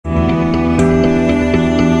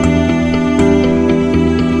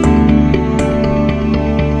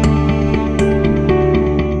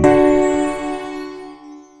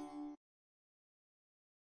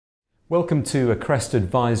Welcome to a Crest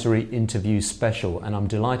Advisory interview special, and I'm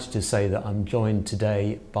delighted to say that I'm joined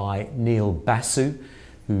today by Neil Basu,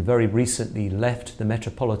 who very recently left the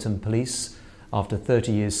Metropolitan Police after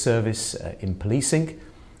 30 years service in policing.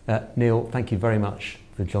 Neil, thank you very much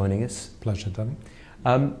for joining us. Pleasure, Danny.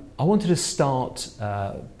 I wanted to start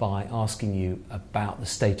by asking you about the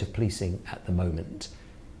state of policing at the moment.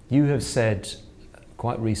 You have said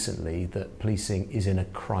quite recently that policing is in a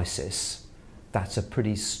crisis. That's a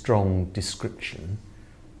pretty strong description.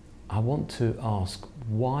 I want to ask,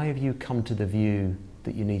 why have you come to the view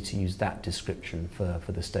that you need to use that description for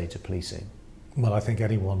the state of policing? Well, I think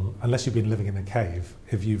anyone, unless you've been living in a cave,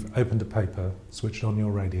 if you've opened a paper, switched on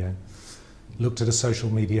your radio, looked at a social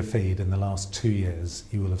media feed in the last 2 years,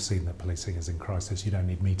 you will have seen that policing is in crisis. You don't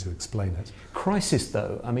need me to explain it. Crisis,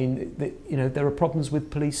 though, I mean, there are problems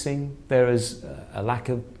with policing. There is a lack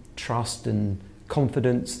of trust and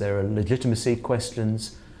confidence, there are legitimacy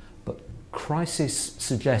questions, but crisis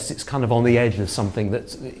suggests it's kind of on the edge of something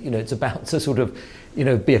that's, it's about to sort of,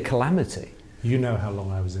 be a calamity. You know how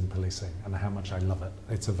long I was in policing and how much I love it.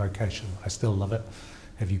 It's a vocation. I still love it.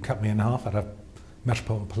 If you cut me in half, I'd have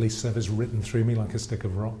Metropolitan Police service written through me like a stick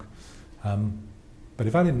of rock. But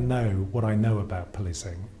if I didn't know what I know about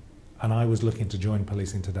policing and I was looking to join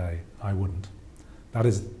policing today, I wouldn't. That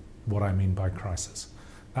is what I mean by crisis.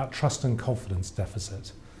 That trust and confidence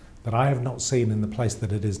deficit that I have not seen in the place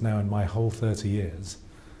that it is now in my whole 30 years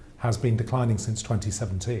has been declining since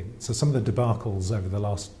 2017. So some of the debacles over the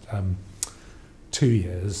last 2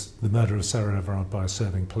 years, the murder of Sarah Everard by a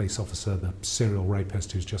serving police officer, the serial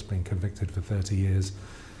rapist who's just been convicted for 30 years,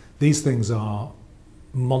 these things are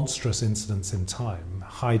monstrous incidents in time,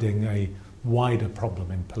 hiding a wider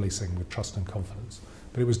problem in policing with trust and confidence.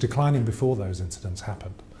 But it was declining before those incidents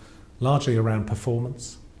happened, largely around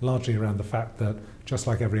performance, largely around the fact that, just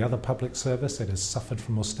like every other public service, it has suffered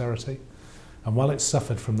from austerity. And while it's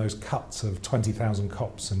suffered from those cuts of 20,000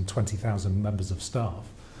 cops and 20,000 members of staff,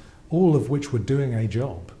 all of which were doing a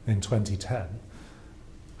job in 2010,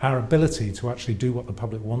 our ability to actually do what the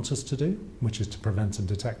public wants us to do, which is to prevent and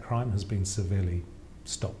detect crime, has been severely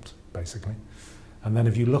stopped, basically. And then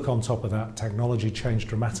if you look on top of that, technology changed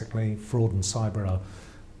dramatically, fraud and cyber are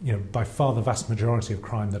by far the vast majority of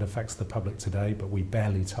crime that affects the public today, but we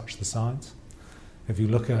barely touch the sides. If you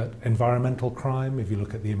look at environmental crime, if you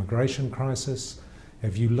look at the immigration crisis,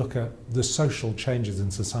 if you look at the social changes in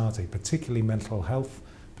society, particularly mental health,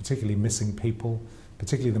 particularly missing people,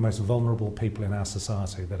 particularly the most vulnerable people in our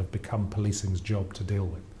society that have become policing's job to deal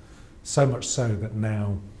with. So much so that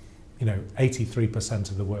now, 83%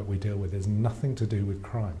 of the work we deal with is nothing to do with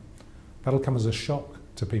crime. That'll come as a shock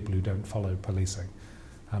to people who don't follow policing.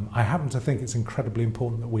 I happen to think it's incredibly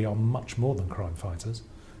important that we are much more than crime fighters.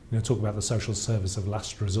 Talk about the social service of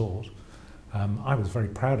last resort. I was very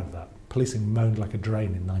proud of that. Policing moaned like a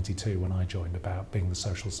drain in '92 when I joined about being the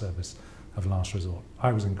social service of last resort.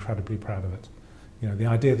 I was incredibly proud of it. The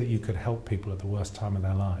idea that you could help people at the worst time of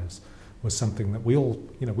their lives was something that we all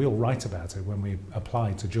write about it when we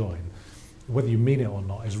apply to join. Whether you mean it or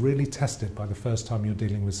not is really tested by the first time you're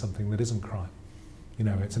dealing with something that isn't crime.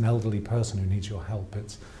 It's an elderly person who needs your help.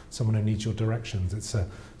 It's someone who needs your directions. It's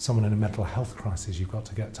someone in a mental health crisis you've got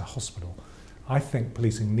to get to hospital. I think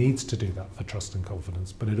policing needs to do that for trust and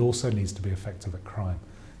confidence, but it also needs to be effective at crime.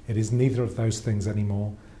 It is neither of those things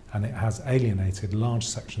anymore, and it has alienated large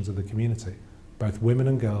sections of the community, both women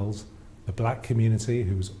and girls, the black community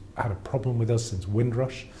who's had a problem with us since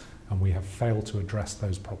Windrush, and we have failed to address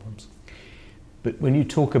those problems. But when you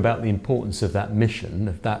talk about the importance of that mission,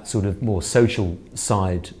 of that sort of more social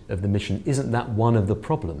side of the mission, isn't that one of the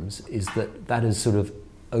problems, is that has sort of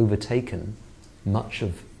overtaken much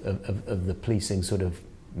of the policing sort of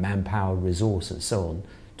manpower, resource and so on,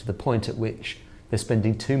 to the point at which they're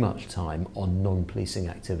spending too much time on non-policing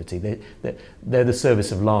activity. They're the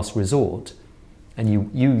service of last resort,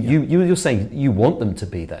 and you're saying you want them to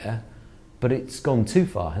be there, but it's gone too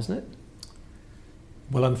far, hasn't it?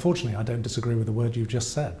 Well, unfortunately, I don't disagree with the word you've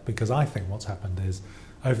just said, because I think what's happened is,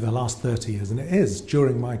 over the last 30 years, and it is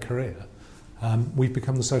during my career, we've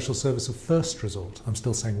become the social service of first resort. I'm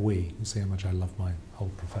still saying we. You see how much I love my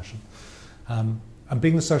whole profession. And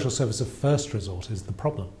being the social service of first resort is the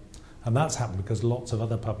problem. And that's happened because lots of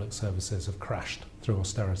other public services have crashed through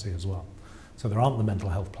austerity as well. So there aren't the mental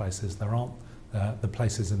health places, there aren't the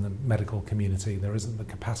places in the medical community, there isn't the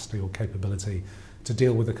capacity or capability to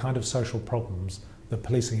deal with the kind of social problems that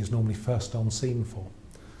policing is normally first on scene for.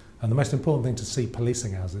 And the most important thing to see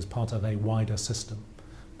policing as is part of a wider system.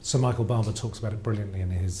 Sir Michael Barber talks about it brilliantly in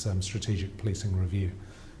his strategic policing review.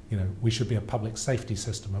 We should be a public safety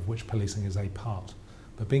system of which policing is a part.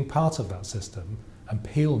 But being part of that system and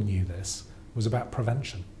Peel knew this, was about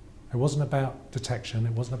prevention. It wasn't about detection,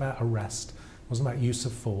 it wasn't about arrest, it wasn't about use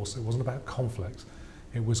of force, it wasn't about conflict.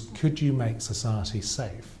 It was, could you make society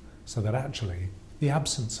safe so that actually the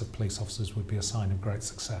absence of police officers would be a sign of great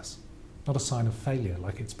success, not a sign of failure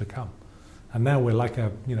like it's become. And now we're like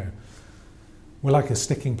a, we're like a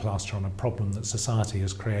sticking plaster on a problem that society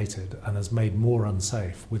has created and has made more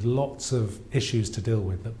unsafe, with lots of issues to deal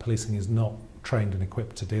with that policing is not trained and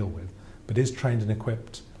equipped to deal with, but is trained and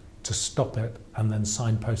equipped to stop it and then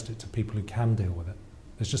signpost it to people who can deal with it.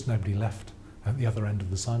 There's just nobody left at the other end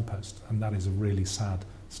of the signpost, and that is a really sad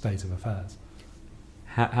state of affairs.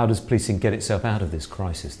 How does policing get itself out of this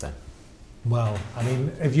crisis then? Well, I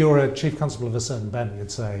mean, if you're a chief constable of a certain bent,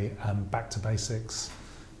 you'd say back to basics.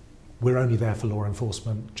 We're only there for law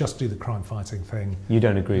enforcement. Just do the crime fighting thing. You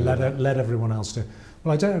don't agree with that? Let everyone else do.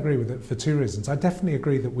 Well, I don't agree with it for two reasons. I definitely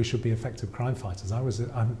agree that we should be effective crime fighters.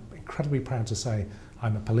 I'm incredibly proud to say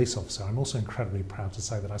I'm a police officer. I'm also incredibly proud to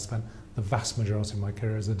say that I spent the vast majority of my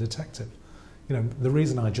career as a detective. The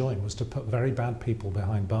reason I joined was to put very bad people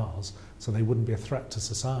behind bars so they wouldn't be a threat to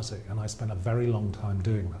society, and I spent a very long time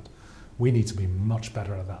doing that. We need to be much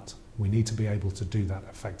better at that. We need to be able to do that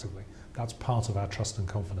effectively. That's part of our trust and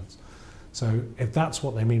confidence. So if that's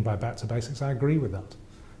what they mean by back to basics, I agree with that.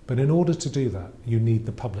 But in order to do that, you need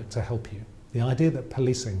the public to help you. The idea that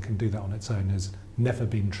policing can do that on its own has never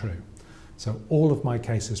been true. So all of my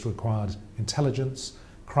cases required intelligence,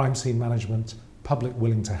 crime scene management, public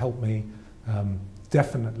willing to help me,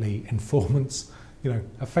 definitely informants,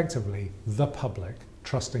 effectively the public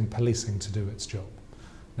trusting policing to do its job.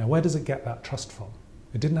 Now, where does it get that trust from?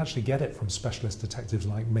 It didn't actually get it from specialist detectives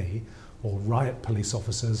like me or riot police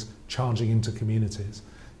officers charging into communities.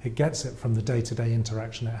 It gets it from the day-to-day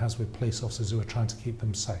interaction it has with police officers who are trying to keep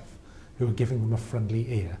them safe, who are giving them a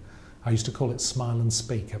friendly ear. I used to call it smile and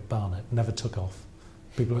speak at Barnet, never took off.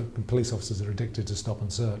 Police officers are addicted to stop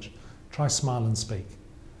and search. Try smile and speak.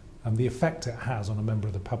 And the effect it has on a member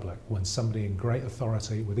of the public when somebody in great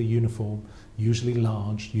authority with a uniform, usually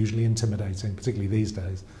large, usually intimidating, particularly these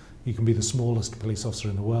days, you can be the smallest police officer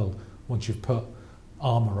in the world once you've put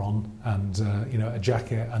armour on and a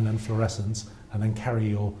jacket and then fluorescence and then carry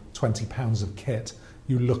your 20 pounds of kit,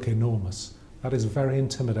 you look enormous. That is very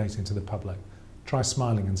intimidating to the public. Try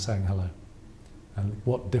smiling and saying hello. And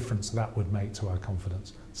what difference that would make to our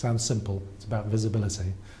confidence. Sounds simple, it's about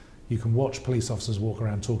visibility. You can watch police officers walk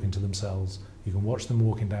around talking to themselves. You can watch them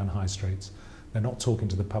walking down high streets. They're not talking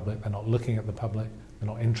to the public, they're not looking at the public, they're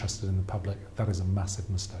not interested in the public. That is a massive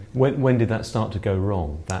mistake. When did that start to go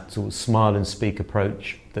wrong? That sort of smile and speak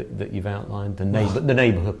approach that you've outlined, the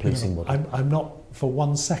neighbourhood policing model? I'm not for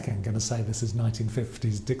 1 second going to say this is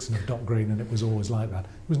 1950s Dixon of Dock Green and it was always like that.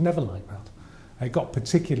 It was never like that. It got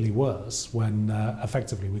particularly worse when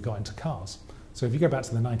effectively we got into cars. So if you go back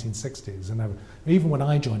to the 1960s, and even when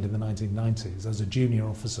I joined in the 1990s as a junior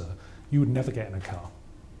officer, you would never get in a car.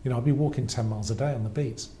 I'd be walking 10 miles a day on the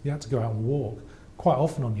beat. You had to go out and walk, quite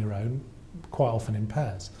often on your own, quite often in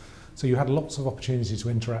pairs. So you had lots of opportunity to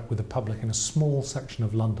interact with the public in a small section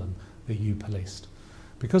of London that you policed.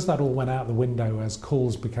 Because that all went out the window as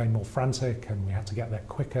calls became more frantic and we had to get there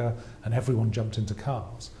quicker and everyone jumped into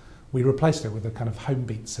cars, we replaced it with a kind of home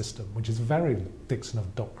beat system, which is a very Dixon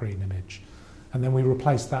of Dock Green image. And then we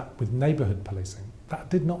replaced that with neighbourhood policing. That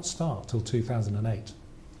did not start till 2008.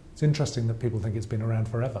 It's interesting that people think it's been around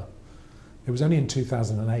forever. It was only in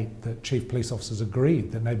 2008 that chief police officers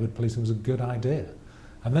agreed that neighbourhood policing was a good idea.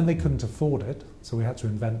 And then they couldn't afford it, so we had to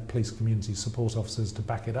invent police community support officers to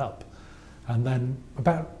back it up. And then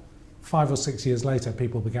about 5 or 6 years later,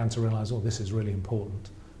 people began to realise, this is really important,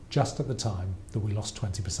 just at the time that we lost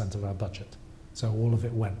 20% of our budget. So all of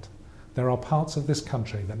it went. There are parts of this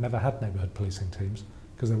country that never had neighbourhood policing teams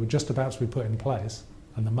because they were just about to be put in place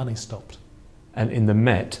and the money stopped. And in the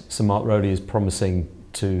Met, Sir Mark Rowley is promising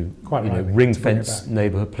to ring-fence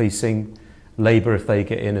neighbourhood policing. Labour, if they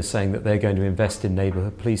get in, are saying that they're going to invest in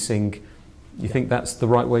neighbourhood policing. You think that's the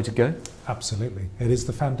right way to go? Absolutely. It is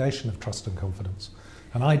the foundation of trust and confidence.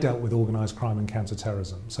 And I dealt with organised crime and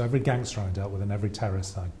counter-terrorism. So every gangster I dealt with and every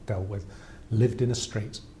terrorist I dealt with lived in a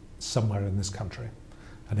street somewhere in this country.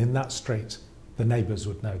 And in that street, the neighbours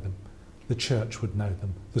would know them, the church would know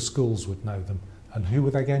them, the schools would know them. And who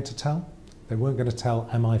were they going to tell? They weren't going to tell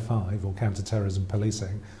MI5 or Counter-Terrorism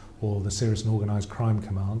Policing or the Serious and Organised Crime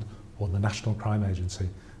Command or the National Crime Agency.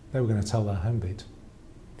 They were going to tell their home beat.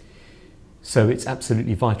 So it's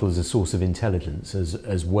absolutely vital as a source of intelligence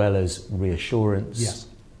as well as reassurance. Yes.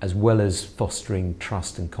 as well as fostering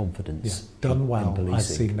trust and confidence. Done well, in policing. I've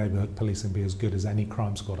seen neighbourhood policing be as good as any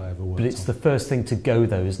crime squad I ever worked on. But it's the first thing to go,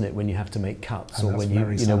 though, isn't it? When you have to make cuts, And or that's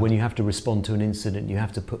when very when you have to respond to an incident, you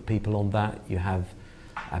have to put people on that. You have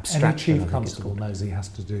abstraction. Any chief constable knows he has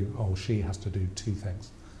to do, or she has to do, two things: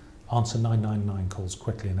 answer 999 calls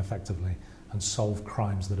quickly and effectively, and solve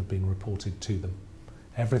crimes that have been reported to them.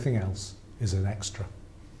 Everything else is an extra.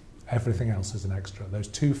 Everything else is an extra. Those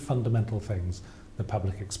two fundamental things the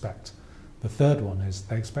public expect. The third one is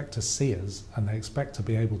they expect to see us, and they expect to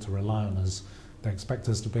be able to rely on us. They expect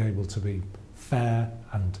us to be able to be fair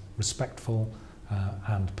and respectful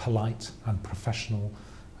and polite and professional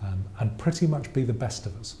and pretty much be the best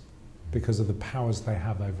of us because of the powers they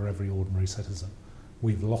have over every ordinary citizen.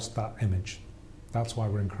 We've lost that image. That's why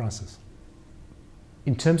we're in crisis.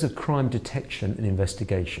 In terms of crime detection and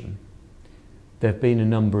investigation, there have been a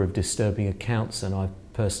number of disturbing accounts, and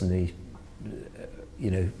I've personally,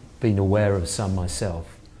 been aware of some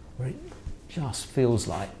myself, where it just feels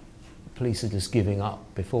like police are just giving up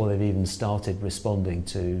before they've even started responding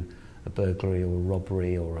to a burglary or a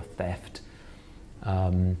robbery or a theft.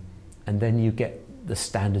 And then you get the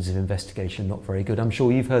standards of investigation not very good. I'm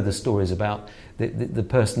sure you've heard the stories about the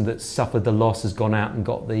person that suffered the loss has gone out and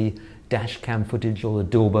got the dash cam footage or the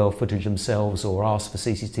doorbell footage themselves, or asked for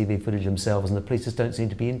CCTV footage themselves, and the police just don't seem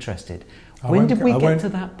to be interested. When did we get to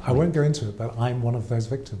that point? I won't go into it, but I'm one of those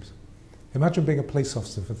victims. Imagine being a police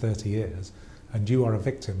officer for 30 years and you are a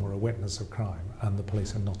victim or a witness of crime and the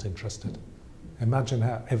police are not interested. Imagine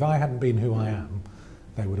how, if I hadn't been who I am,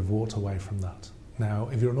 they would have walked away from that. Now,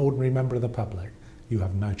 if you're an ordinary member of the public, you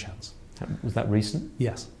have no chance. Was that recent?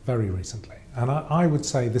 Yes, very recently. And I would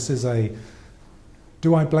say this is a...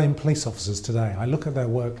 Do I blame police officers today? I look at their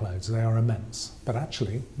workloads, they are immense, but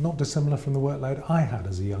actually not dissimilar from the workload I had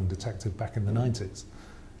as a young detective back in the 90s.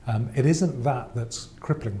 It isn't that that's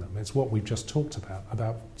crippling them, it's what we've just talked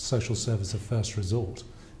about social service of first resort.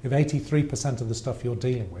 If 83% of the stuff you're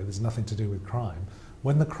dealing with is nothing to do with crime,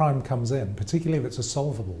 when the crime comes in, particularly if it's a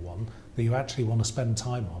solvable one that you actually want to spend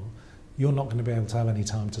time on, you're not going to be able to have any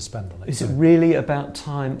time to spend on it. Is it really about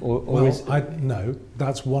time, or is it... No,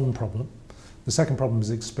 that's one problem. The second problem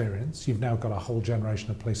is experience. You've now got a whole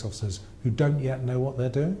generation of police officers who don't yet know what they're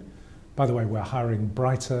doing. By the way, we're hiring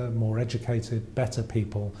brighter, more educated, better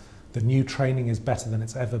people. The new training is better than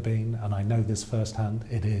it's ever been, and I know this firsthand,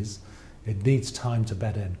 it is. It needs time to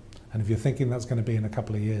bed in. And if you're thinking that's going to be in a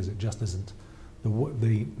couple of years, it just isn't.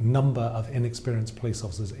 The number of inexperienced police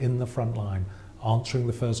officers in the front line, answering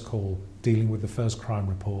the first call, dealing with the first crime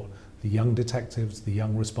report, the young detectives, the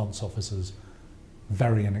young response officers,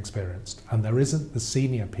 very inexperienced. And there isn't the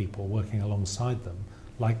senior people working alongside them.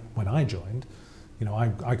 Like when I joined, you know,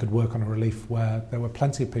 I could work on a relief where there were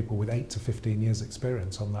plenty of people with 8 to 15 years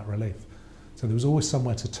experience on that relief. So there was always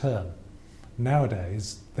somewhere to turn.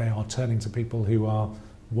 Nowadays, they are turning to people who are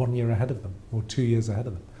 1 year ahead of them or 2 years ahead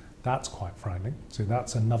of them. That's quite frightening. So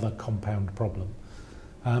that's another compound problem.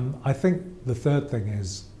 I think the third thing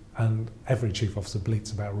is, and every chief officer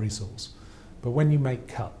bleats about resource, but when you make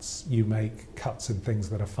cuts in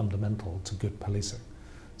things that are fundamental to good policing.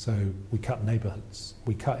 So we cut neighbourhoods,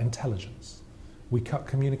 we cut intelligence, we cut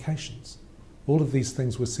communications. All of these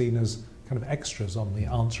things were seen as kind of extras on the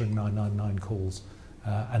answering 999 calls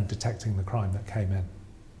and detecting the crime that came in.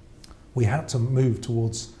 We had to move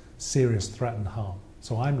towards serious threat and harm.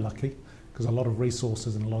 So I'm lucky because a lot of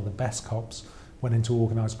resources and a lot of the best cops went into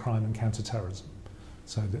organised crime and counter-terrorism.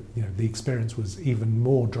 So that, you know, the experience was even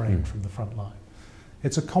more drained from the front line.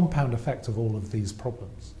 It's a compound effect of all of these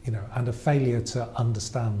problems, you know, and a failure to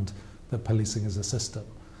understand that policing is a system.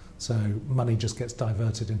 So money just gets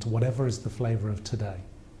diverted into whatever is the flavour of today.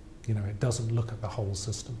 You know, it doesn't look at the whole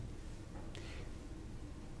system.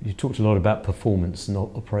 You talked a lot about performance and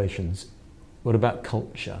operations. What about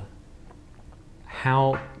culture?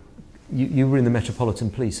 How you were in the Metropolitan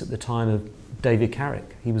Police at the time of David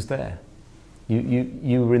Carrick. He was there.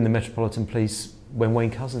 You were in the Metropolitan Police when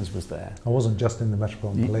Wayne Couzens was there. I wasn't just in the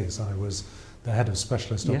Metropolitan Police. I was the head of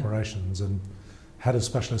specialist operations, and head of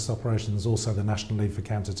specialist operations, also the National League for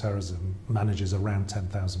Counter-Terrorism, manages around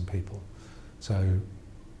 10,000 people. So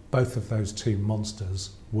both of those two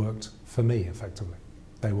monsters worked for me effectively.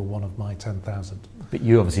 They were one of my 10,000. But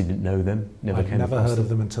you obviously didn't know them. I'd never heard of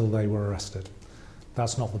them until they were arrested.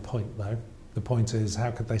 That's not the point, though. The point is,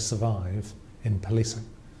 how could they survive in policing?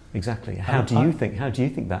 Exactly. How do you think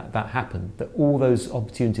that happened? That all those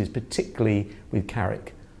opportunities, particularly with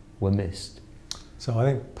Carrick, were missed? So I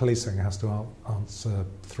think policing has to answer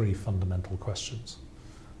three fundamental questions.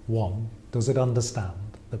 One, does it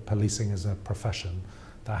understand that policing is a profession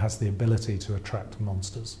that has the ability to attract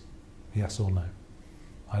monsters? Yes or no?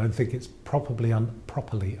 I don't think it's properly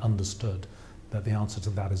understood that the answer to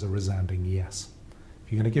that is a resounding yes.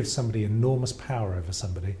 If you're going to give somebody enormous power over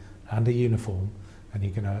somebody and a uniform, and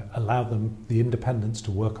you're going to allow them the independence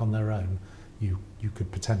to work on their own, you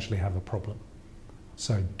could potentially have a problem.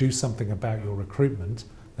 So do something about your recruitment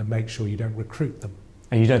and make sure you don't recruit them.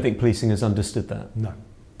 And you don't think policing has understood that? No,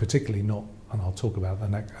 particularly not, and I'll talk about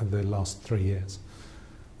the last 3 years.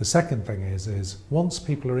 The second thing is once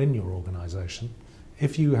people are in your organisation,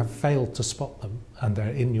 if you have failed to spot them and they're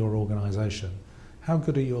in your organisation, how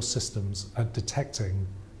good are your systems at detecting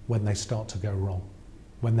when they start to go wrong?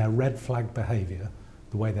 When their red flag behaviour,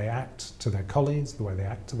 the way they act to their colleagues, the way they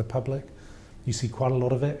act to the public, you see quite a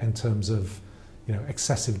lot of it in terms of, you know,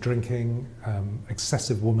 excessive drinking,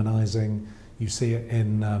 excessive womanising. You see it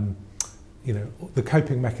in, you know, the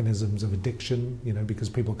coping mechanisms of addiction, you know, because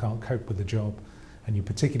people can't cope with the job, and you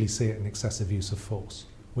particularly see it in excessive use of force.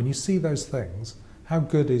 When you see those things, how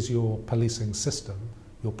good is your policing system,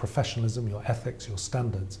 your professionalism, your ethics, your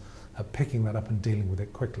standards at picking that up and dealing with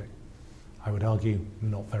it quickly? I would argue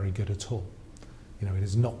not very good at all. You know, it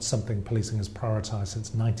is not something policing has prioritised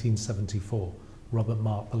since 1974. Robert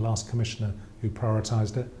Mark, the last commissioner who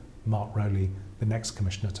prioritised it, Mark Rowley, the next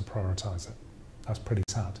commissioner to prioritise it. That's pretty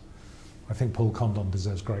sad. I think Paul Condon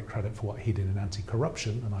deserves great credit for what he did in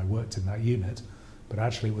anti-corruption, and I worked in that unit, but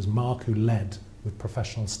actually it was Mark who led with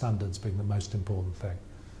professional standards being the most important thing.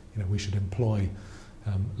 You know, we should employ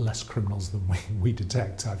less criminals than we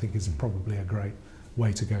detect, I think is probably a great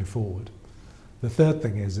way to go forward. The third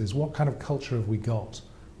thing is what kind of culture have we got?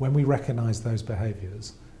 When we recognise those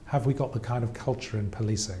behaviours, have we got the kind of culture in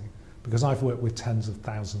policing? Because I've worked with tens of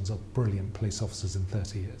thousands of brilliant police officers in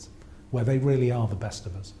 30 years, where they really are the best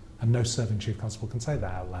of us. And no serving chief constable can say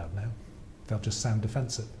that out loud now. They'll just sound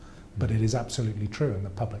defensive. But it is absolutely true, and the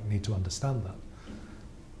public need to understand that.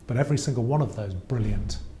 But every single one of those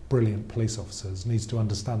brilliant police officers needs to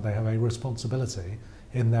understand they have a responsibility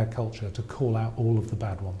in their culture to call out all of the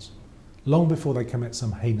bad ones, long before they commit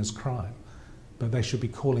some heinous crime. But they should be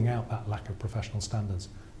calling out that lack of professional standards.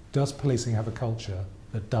 Does policing have a culture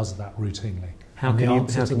that does that routinely? How can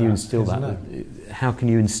you instill that? No. How can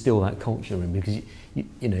you instill that culture in? Because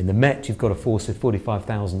you know, in the Met you've got a force of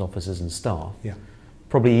 45,000 officers and staff. Yeah.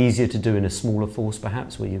 Probably easier to do in a smaller force,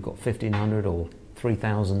 perhaps, where you've got 1,500 or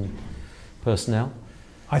 3,000 personnel.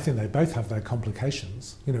 I think they both have their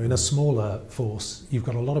complications. You know, in a smaller force, you've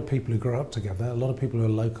got a lot of people who grow up together, a lot of people who are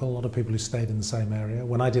local, a lot of people who stayed in the same area.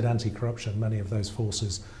 When I did anti-corruption, many of those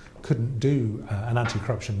forces couldn't do an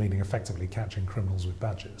anti-corruption, meaning effectively catching criminals with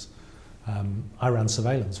badges. I ran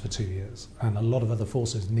surveillance for 2 years, and a lot of other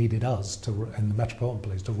forces needed us in the Metropolitan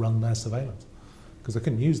Police to run their surveillance, because they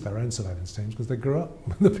couldn't use their own surveillance teams because they grew up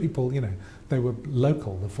with the people, you know, they were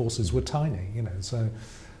local, the forces were tiny, you know,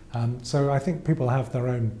 so I think people have their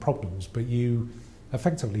own problems, but you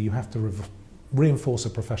have to reinforce a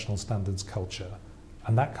professional standards culture,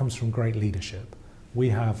 and that comes from great leadership. We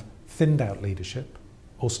have thinned out leadership.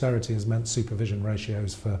 Austerity has meant supervision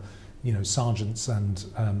ratios for, you know, sergeants and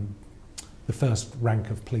the first rank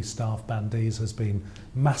of police staff, bandees, has been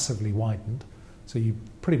massively widened. So you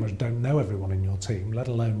pretty much don't know everyone in your team, let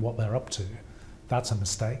alone what they're up to. That's a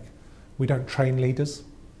mistake. We don't train leaders.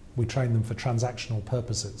 We train them for transactional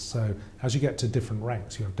purposes. So as you get to different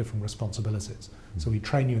ranks, you have different responsibilities. So we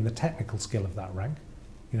train you in the technical skill of that rank,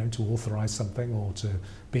 you know, to authorise something or to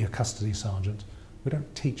be a custody sergeant. We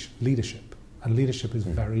don't teach leadership. And leadership is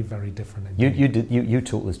very, very different. You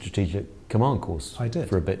taught the strategic command course. I did,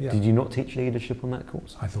 for a bit. Yeah. Did you not teach leadership on that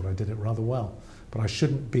course? I thought I did it rather well. But I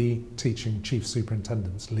shouldn't be teaching chief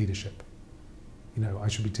superintendents leadership. You know, I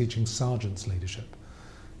should be teaching sergeants leadership.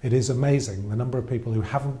 It is amazing the number of people who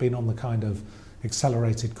haven't been on the kind of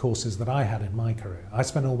accelerated courses that I had in my career. I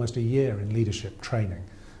spent almost a year in leadership training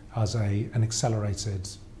as an accelerated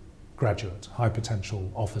graduate, high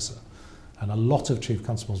potential officer. And a lot of chief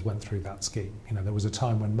constables went through that scheme. You know, there was a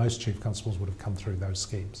time when most chief constables would have come through those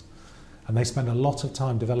schemes. And they spend a lot of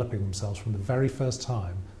time developing themselves from the very first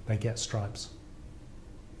time they get stripes.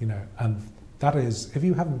 You know, and that is, if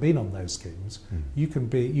you haven't been on those schemes, you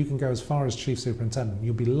can go as far as chief superintendent.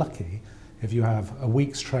 You'll be lucky if you have a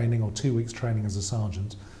week's training or 2 weeks training as a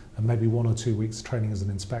sergeant and maybe 1 or 2 weeks training as an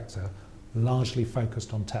inspector, largely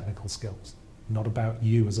focused on technical skills, not about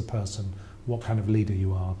you as a person, what kind of leader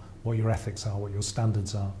you are, what your ethics are, what your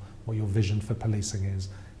standards are, what your vision for policing is,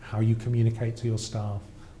 how you communicate to your staff,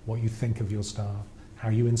 what you think of your staff, how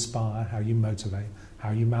you inspire, how you motivate,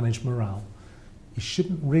 how you manage morale. You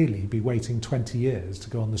shouldn't really be waiting 20 years to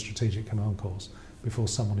go on the strategic command course before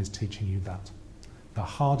someone is teaching you that. The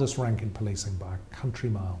hardest rank in policing by a country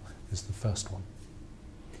mile is the first one.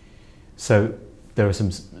 So there are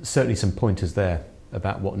certainly some pointers there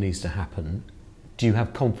about what needs to happen. Do you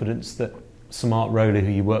have confidence that Sir Mark Rowley,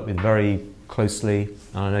 who you work with very closely,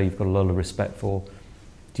 and I know you've got a lot of respect for,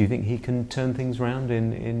 do you think he can turn things around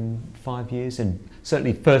in 5 years? And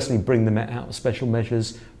certainly, firstly, bring the Met out of special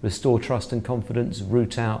measures, restore trust and confidence,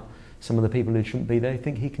 root out some of the people who shouldn't be there. Do you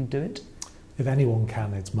think he can do it? If anyone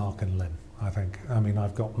can, it's Mark and Lynn, I think. I mean,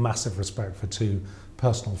 I've got massive respect for two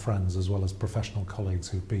personal friends as well as professional colleagues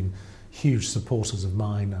who've been huge supporters of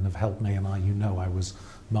mine and have helped me. And I was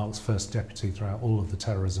Mark's first deputy throughout all of the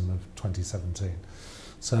terrorism of 2017.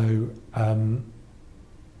 So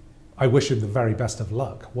I wish him the very best of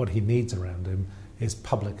luck. What he needs around him is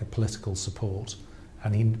public and political support.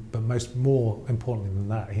 But more importantly than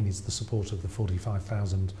that, he needs the support of the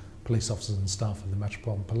 45,000 police officers and staff of the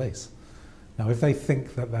Metropolitan Police. Now, if they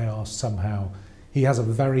think that they are somehow, he has a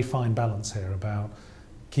very fine balance here about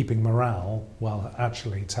keeping morale while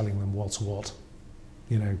actually telling them what's what.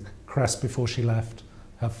 You know, Crest, before she left,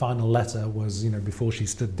 her final letter was, before she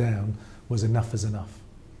stood down, was enough is enough.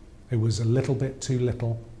 It was a little bit too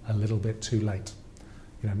little, a little bit too late.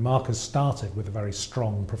 Mark has started with a very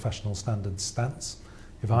strong professional standards stance.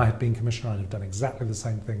 If I had been commissioner, I'd have done exactly the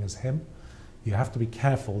same thing as him. You have to be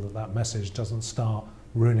careful that that message doesn't start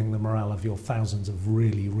ruining the morale of your thousands of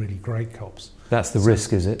really, really great cops. That's the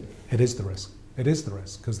risk, is it? It is the risk. It is the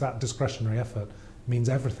risk, because that discretionary effort means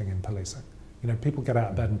everything in policing. People get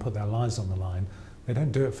out of bed and put their lives on the line. They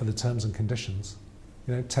don't do it for the terms and conditions.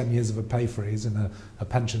 10 years of a pay freeze and a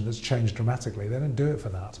pension that's changed dramatically. They don't do it for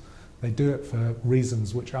that. They do it for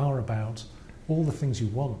reasons which are about all the things you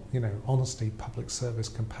want, honesty, public service,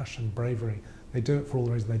 compassion, bravery. They do it for all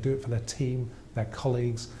the reasons. They do it for their team, their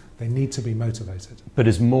colleagues. They need to be motivated. But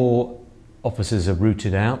as more officers are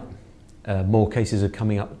rooted out, more cases are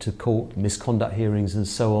coming up to court, misconduct hearings and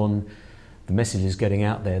so on, the message is getting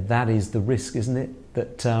out there. That is the risk, isn't it?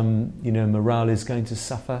 That, morale is going to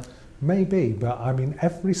suffer? Maybe, but I mean,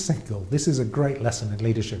 this is a great lesson in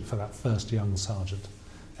leadership for that first young sergeant.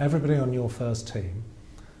 Everybody on your first team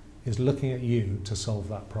is looking at you to solve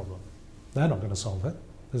that problem. They're not going to solve it.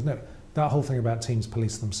 That whole thing about teams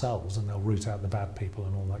police themselves and they'll root out the bad people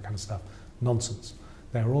and all that kind of stuff, nonsense.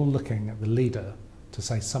 They're all looking at the leader to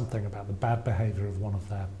say something about the bad behaviour of one of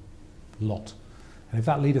their lot. And if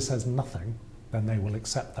that leader says nothing, then they will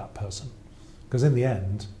accept that person. Because in the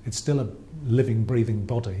end, it's still a living, breathing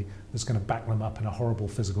body that's going to back them up in a horrible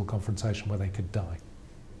physical confrontation where they could die.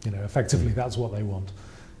 Effectively, that's what they want.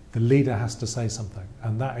 The leader has to say something.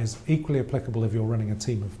 And that is equally applicable if you're running a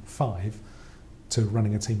team of 5 to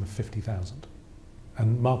running a team of 50,000.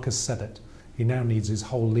 And Mark has said it. He now needs his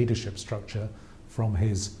whole leadership structure from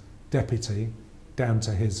his deputy down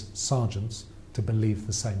to his sergeants to believe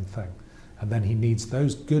the same thing. And then he needs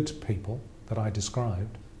those good people that I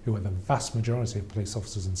described, who are the vast majority of police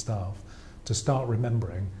officers and staff, to start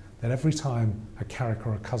remembering that every time a Carrick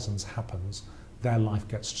or a Cousins happens, their life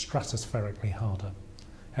gets stratospherically harder.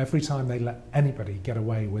 Every time they let anybody get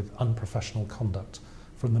away with unprofessional conduct,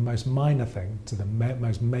 from the most minor thing to the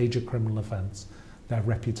most major criminal offence, their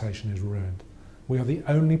reputation is ruined. We are the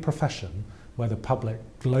only profession where the public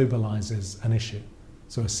globalises an issue.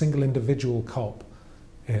 So a single individual cop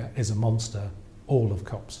is a monster, all of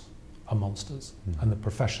cops are monsters, and the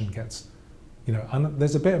profession gets, and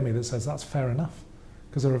there's a bit of me that says that's fair enough,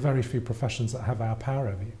 because there are very few professions that have our power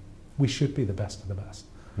over you. We should be the best of the best.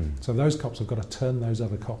 So those cops have got to turn those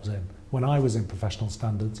other cops in. When I was in professional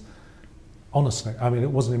standards, honestly, I mean, it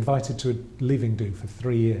wasn't invited to a leaving do for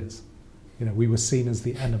 3 years. We were seen as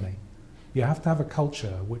the enemy. You have to have a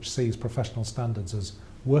culture which sees professional standards as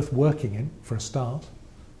worth working in for a start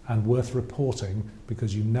and worth reporting,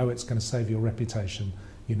 because it's going to save your reputation,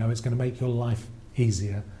 it's going to make your life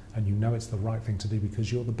easier, and it's the right thing to do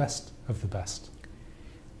because you're the best of the best.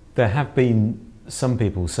 There have been some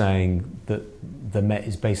people saying that the Met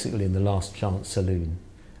is basically in the last chance saloon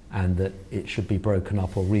and that it should be broken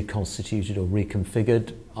up or reconstituted or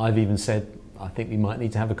reconfigured. I've even said I think we might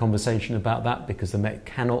need to have a conversation about that, because the Met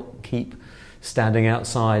cannot keep standing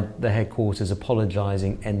outside the headquarters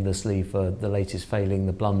apologising endlessly for the latest failing,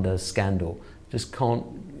 the blunder, scandal. Just can't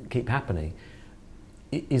keep happening.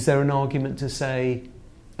 Is there an argument to say,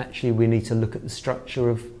 actually, we need to look at the structure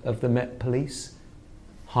of the Met Police,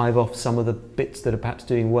 hive off some of the bits that are perhaps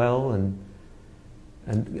doing well, and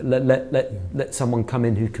let someone come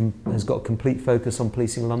in who has got complete focus on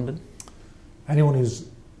policing London? Anyone who's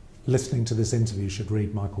listening to this interview should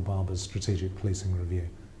read Michael Barber's Strategic Policing Review,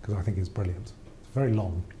 because I think it's brilliant. It's very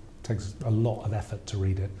long, it takes a lot of effort to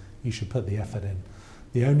read it. You should put the effort in.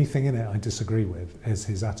 The only thing in it I disagree with is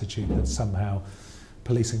his attitude that somehow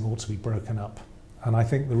policing ought to be broken up And I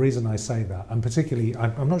think the reason I say that, and particularly,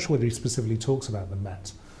 I'm not sure whether he specifically talks about the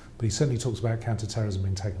Met, but he certainly talks about counter-terrorism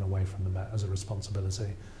being taken away from the Met as a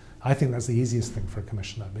responsibility. I think that's the easiest thing for a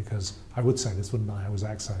commissioner, because I would say this, wouldn't I was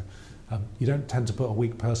AXO. You don't tend to put a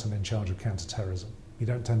weak person in charge of counter-terrorism. You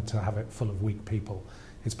don't tend to have it full of weak people.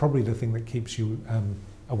 It's probably the thing that keeps you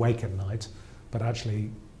awake at night, but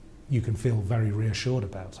actually you can feel very reassured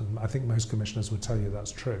about. And I think most commissioners would tell you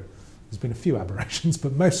that's true. There's been a few aberrations,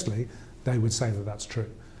 but mostly they would say that that's true.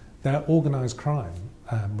 Their organised crime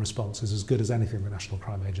response is as good as anything the National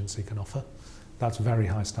Crime Agency can offer. That's very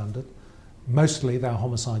high standard. Mostly their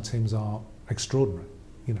homicide teams are extraordinary.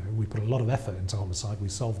 You know, we put a lot of effort into homicide. We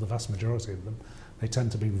solve the vast majority of them. They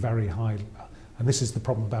tend to be very high. And this is the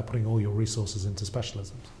problem about putting all your resources into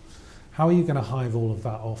specialisms. How are you going to hive all of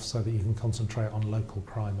that off so that you can concentrate on local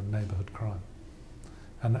crime and neighbourhood crime?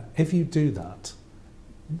 And if you do that,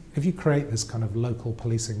 if you create this kind of local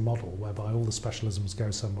policing model whereby all the specialisms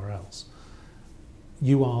go somewhere else,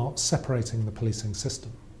 you are separating the policing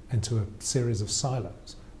system into a series of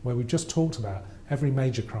silos where we've just talked about every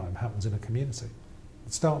major crime happens in a community.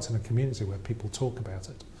 It starts in a community where people talk about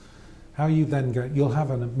it. How you then go, you'll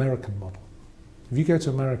have an American model. If you go to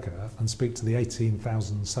America and speak to the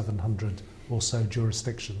 18,700 or so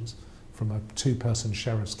jurisdictions, from a two-person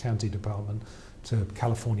sheriff's county department to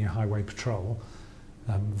California Highway Patrol,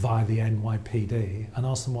 via the NYPD, and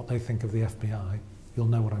ask them what they think of the FBI, you'll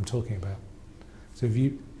know what I'm talking about. So if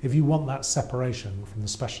you want that separation from the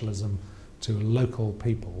specialism to local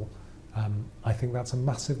people, I think that's a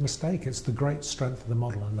massive mistake. It's the great strength of the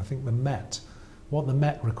model, and I think what the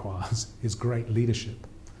Met requires is great leadership.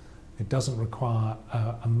 It doesn't require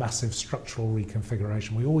a massive structural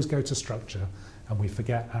reconfiguration. We always go to structure and we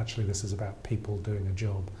forget actually this is about people doing a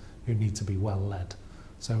job who need to be well led.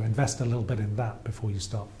 So invest a little bit in that before you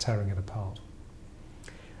start tearing it apart.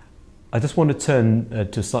 I just want to turn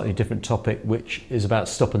to a slightly different topic, which is about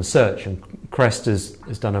stop and search. And Crest has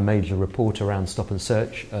done a major report around stop and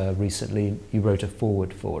search recently. You wrote a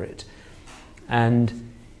foreword for it.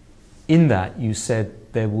 And in that you said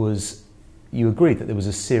you agreed that there was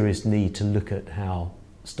a serious need to look at how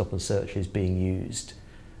stop and search is being used.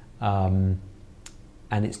 And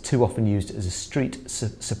it's too often used as a street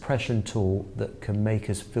suppression tool that can make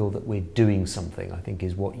us feel that we're doing something, I think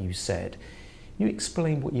is what you said. You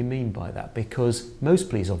explain what you mean by that, because most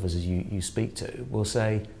police officers you speak to will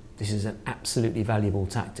say this is an absolutely valuable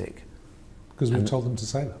tactic. Because we've told them to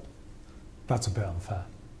say that. That's a bit unfair.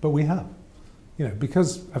 But we have. You know,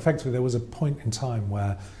 because effectively there was a point in time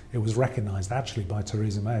where it was recognised actually by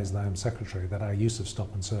Theresa May as the Home Secretary that our use of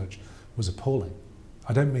stop and search was appalling.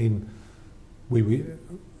 I don't mean we were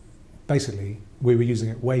using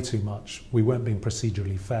it way too much. We weren't being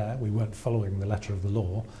procedurally fair. We weren't following the letter of the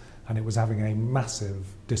law. And it was having a massive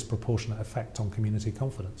disproportionate effect on community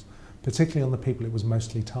confidence, particularly on the people it was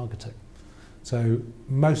mostly targeting. So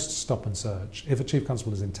most stop and search, if a chief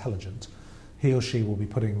constable is intelligent, he or she will be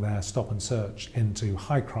putting their stop and search into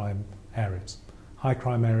high crime areas. High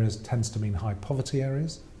crime areas tends to mean high poverty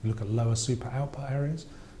areas. You look at lower super output areas,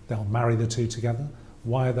 they'll marry the two together.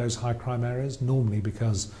 Why are those high crime areas? Normally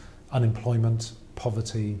because unemployment,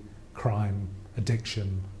 poverty, crime,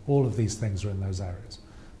 addiction, all of these things are in those areas.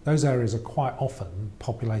 Those areas are quite often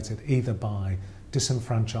populated either by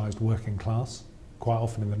disenfranchised working class. Quite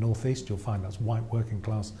often in the northeast you'll find that's white working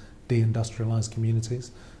class, deindustrialised communities.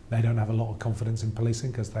 They don't have a lot of confidence in policing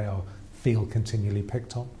because they feel continually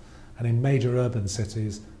picked on. And in major urban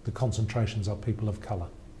cities the concentrations are people of colour.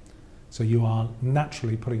 So you are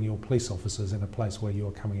naturally putting your police officers in a place where you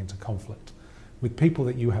are coming into conflict with people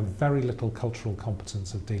that you have very little cultural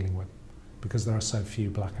competence of dealing with, because there are so few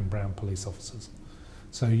black and brown police officers.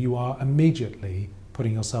 So you are immediately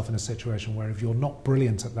putting yourself in a situation where if you're not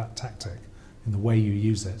brilliant at that tactic in the way you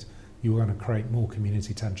use it, you are going to create more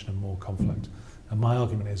community tension and more conflict. And my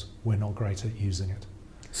argument is we're not great at using it.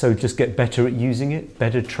 So just get better at using it,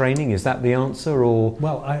 better training, is that the answer? Or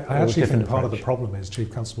well, I actually think part of the problem is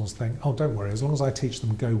chief constables think, oh, don't worry, as long as I teach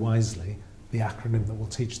them Go Wisely, the acronym that will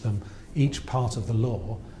teach them each part of the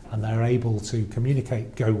law, and they're able to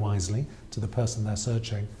communicate Go Wisely to the person they're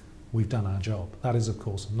searching, we've done our job. That is, of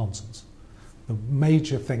course, nonsense. The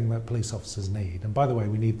major thing that police officers need, and by the way,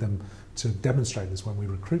 we need them to demonstrate this when we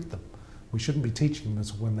recruit them. We shouldn't be teaching them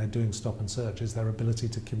this when they're doing stop and search, is their ability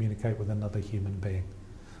to communicate with another human being.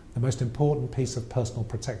 The most important piece of personal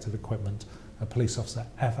protective equipment a police officer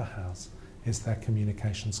ever has is their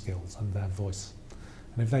communication skills and their voice.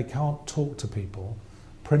 And if they can't talk to people,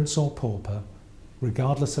 prince or pauper,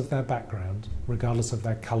 regardless of their background, regardless of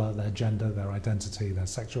their colour, their gender, their identity, their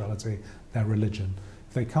sexuality, their religion,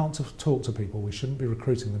 if they can't talk to people, we shouldn't be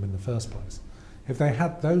recruiting them in the first place. If they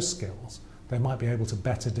had those skills, they might be able to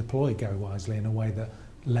better deploy Go Wisely in a way that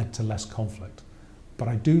led to less conflict. But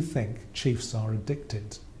I do think chiefs are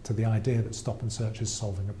addicted to the idea that stop and search is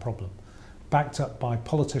solving a problem, backed up by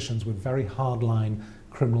politicians with very hardline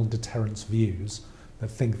criminal deterrence views that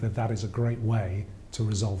think that that is a great way to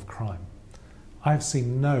resolve crime. I have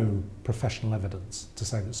seen no professional evidence to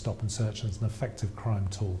say that stop and search is an effective crime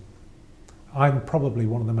tool. I'm probably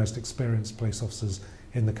one of the most experienced police officers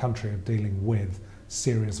in the country of dealing with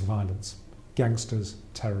serious violence, gangsters,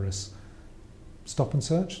 terrorists. Stop and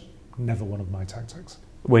search, never one of my tactics.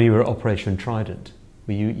 When you were at Operation Trident,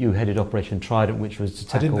 you headed Operation Trident, which was to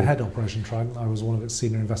tackle... I didn't head Operation Trident, I was one of its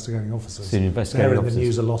senior investigating officers. Senior investigating They're officers. in the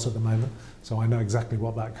news a lot at the moment, so I know exactly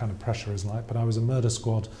what that kind of pressure is like, but I was a murder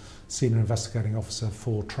squad senior investigating officer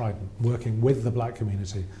for Trident, working with the black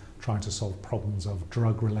community, trying to solve problems of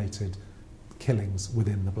drug-related killings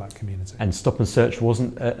within the black community. And stop and search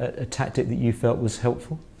wasn't a tactic that you felt was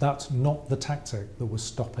helpful? That's not the tactic that was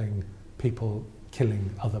stopping people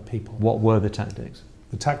killing other people. What were the tactics?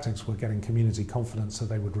 The tactics were getting community confidence so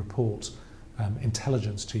they would report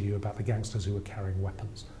intelligence to you about the gangsters who were carrying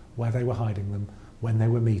weapons, where they were hiding them, when they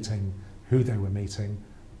were meeting, who they were meeting,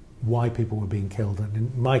 why people were being killed, and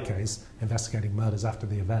in my case, investigating murders after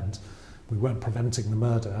the event. We weren't preventing the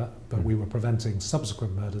murder, but we were preventing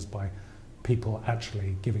subsequent murders by people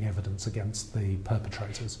actually giving evidence against the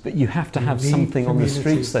perpetrators. But you have to have something on the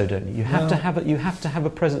streets, though, don't you? You have to have a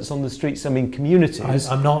presence on the streets. I mean, communities.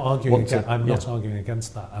 I'm not arguing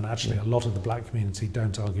against that, and actually, a lot of the black community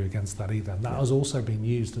don't argue against that either. And that has also been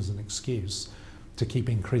used as an excuse to keep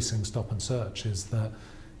increasing stop and search. Is that,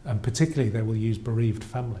 and particularly, they will use bereaved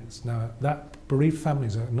families. Now, that bereaved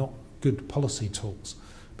families are not good policy tools.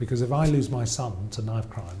 Because if I lose my son to knife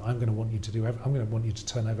crime, I'm going to want you to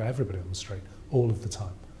turn over everybody on the street all of the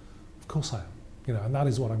time. Of course I am, and that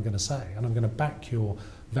is what I'm going to say, and I'm going to back your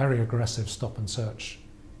very aggressive stop and search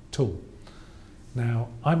tool. Now,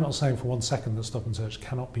 I'm not saying for 1 second that stop and search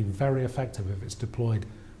cannot be very effective if it's deployed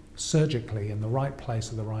surgically in the right place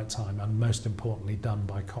at the right time, and most importantly done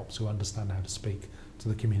by cops who understand how to speak to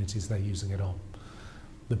the communities they're using it on.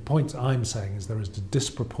 The point I'm saying is there is a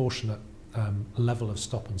disproportionate level of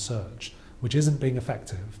stop and search which isn't being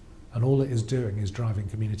effective, and all it is doing is driving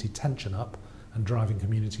community tension up and driving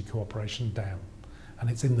community cooperation down. And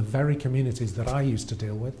it's in the very communities that I used to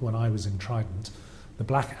deal with when I was in Trident, the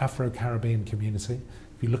black Afro-Caribbean community.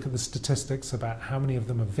 If you look at the statistics about how many of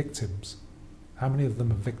them are victims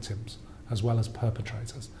as well as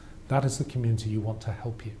perpetrators, that is the community you want to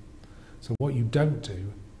help you. So what you don't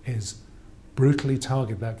do is brutally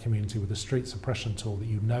target that community with a street suppression tool that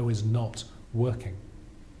you know is not working,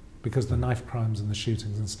 because the knife crimes and the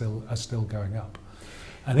shootings are still going up.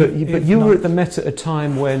 And but you were at the Met at a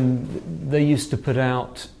time when they used to put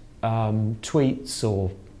out tweets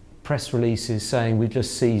or press releases saying we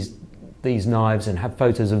just seized these knives and have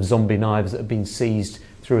photos of zombie knives that have been seized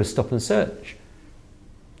through a stop and search.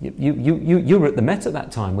 You were at the Met at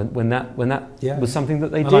that time when that was something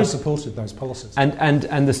that they did. And I supported those policies.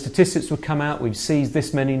 And the statistics would come out, we've seized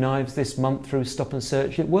this many knives this month through stop and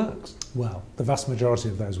search, it works. Well, the vast majority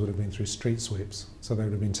of those would have been through street sweeps, so they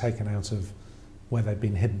would have been taken out of where they'd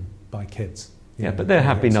been hidden by kids. But there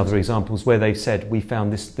have been other examples where they've said we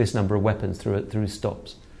found this number of weapons through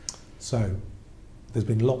stops. So there's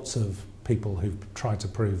been lots of people who've tried to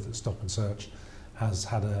prove that stop and search has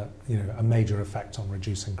had a major effect on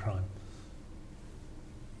reducing crime.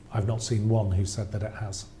 I've not seen one who said that it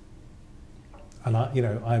has. And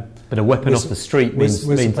but a weapon off the street means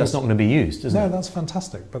that's not going to be used, isn't it? No, that's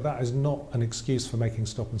fantastic, but that is not an excuse for making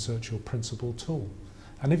stop and search your principal tool.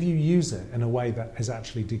 And if you use it in a way that is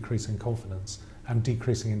actually decreasing confidence and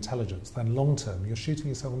decreasing intelligence, then long term you're shooting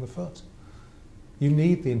yourself in the foot. You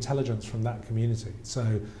need the intelligence from that community.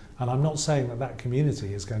 And I'm not saying that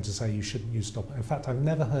community is going to say you shouldn't use stop. In fact, I've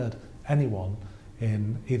never heard anyone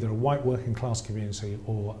in either a white working class community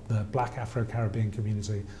or the black Afro-Caribbean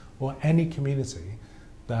community or any community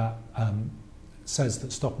that says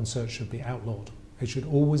that stop and search should be outlawed. It should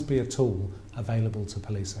always be a tool available to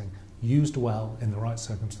policing, used well in the right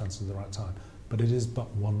circumstances at the right time. But it is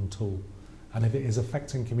but one tool. And if it is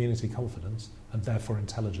affecting community confidence and therefore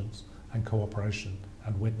intelligence and cooperation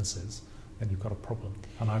and witnesses, then you've got a problem.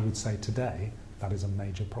 And I would say today that is a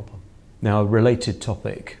major problem. Now, a related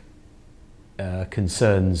topic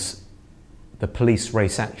concerns the Police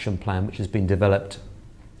Race Action Plan, which has been developed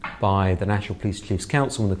by the National Police Chiefs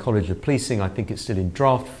Council and the College of Policing. I think it's still in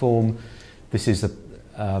draft form. This is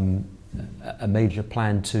a major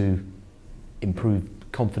plan to improve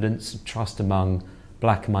confidence and trust among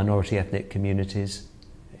black and minority ethnic communities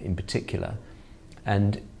in particular.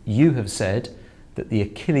 And you have said that the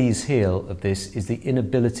Achilles heel of this is the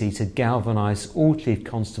inability to galvanise all chief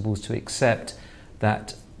constables to accept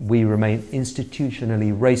that we remain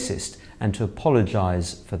institutionally racist and to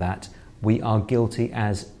apologise for that. We are guilty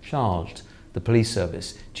as charged, the police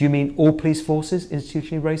service. Do you mean all police forces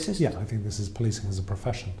institutionally racist? Yeah, I think this is policing as a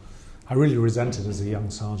profession. I really resented as a young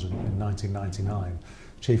sergeant in 1999,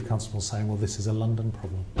 chief constable saying, well, this is a London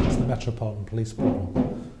problem. It's the Metropolitan Police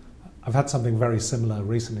problem. I've had something very similar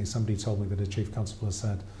recently. Somebody told me that a chief constable has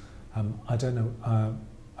said, I don't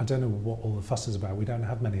know what all the fuss is about. We don't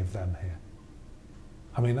have many of them here.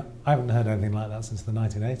 I mean, I haven't heard anything like that since the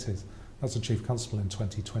 1980s. That's a chief constable in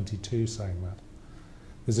 2022 saying that.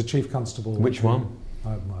 There's a chief constable... Which one?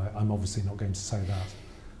 I'm obviously not going to say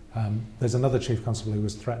that. There's another chief constable who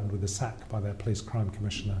was threatened with a sack by their police crime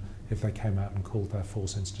commissioner if they came out and called their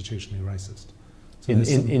force institutionally racist. So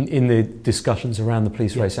in the discussions around the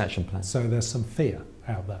police race action plan? So there's some fear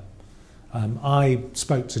out there. I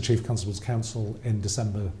spoke to Chief Constable's Council in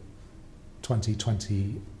December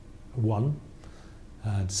 2021,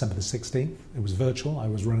 December the 16th. It was virtual. I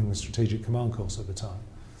was running the Strategic Command course at the time.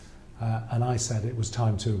 And I said it was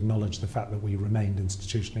time to acknowledge the fact that we remained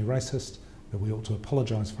institutionally racist, that we ought to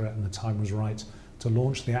apologise for it, and the time was right to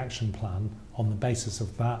launch the action plan on the basis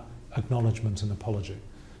of that acknowledgement and apology.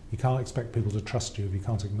 You can't expect people to trust you if you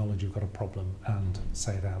can't acknowledge you've got a problem and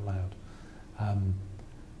say it out loud.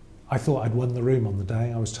 I thought I'd won the room on the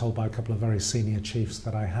day. I was told by a couple of very senior chiefs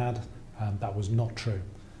that I had. That was not true.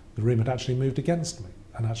 The room had actually moved against me,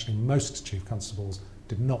 and actually most chief constables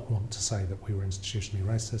did not want to say that we were institutionally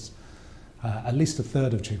racist. At least a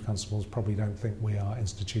third of chief constables probably don't think we are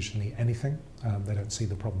institutionally anything. They don't see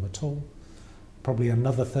the problem at all. Probably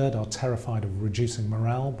another third are terrified of reducing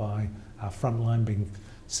morale by our frontline being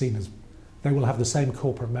seen as... They will have the same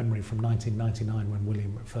corporate memory from 1999 when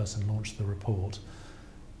William McPherson launched the report.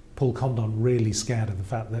 Paul Condon really scared of the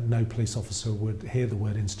fact that no police officer would hear the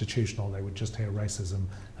word institutional, they would just hear racism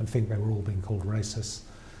and think they were all being called racists.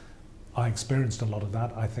 I experienced a lot of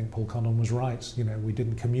that. I think Paul Condon was right. You know, we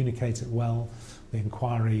didn't communicate it well. The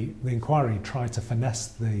inquiry tried to finesse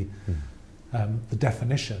the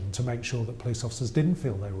definition to make sure that police officers didn't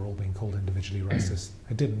feel they were all being called individually racist.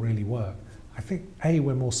 It didn't really work. I think, A,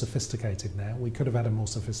 we're more sophisticated now. We could have had a more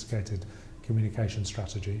sophisticated communication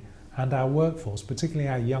strategy. And our workforce, particularly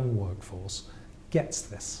our young workforce, gets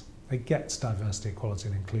this. It gets diversity, equality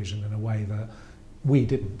and inclusion in a way that we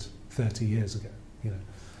didn't 30 years ago. You know.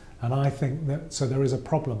 And I think that, so there is a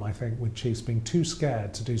problem, I think, with chiefs being too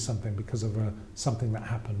scared to do something because of something that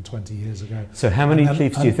happened 20 years ago. So how many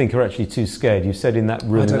chiefs do you think are actually too scared? You said in that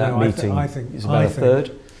room, in that meeting, it's about a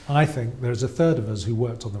third? I think there's a third of us who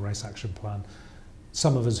worked on the race action plan.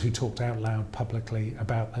 Some of us who talked out loud publicly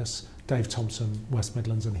about this. Dave Thompson, West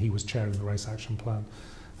Midlands, and he was chairing the race action plan.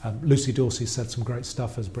 Lucy Dorsey said some great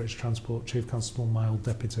stuff as British Transport Chief Constable, my old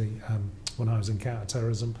deputy, when I was in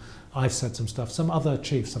counter-terrorism. I've said some stuff. Some other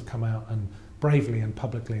chiefs have come out and bravely and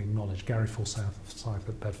publicly acknowledged. Gary Forsyth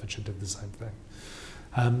at Bedfordshire did the same thing.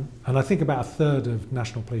 And I think about a third of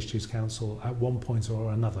National Police Chiefs Council at one point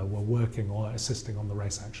or another were working or assisting on the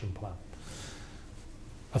race action plan.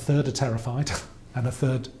 A third are terrified and a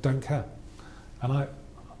third don't care.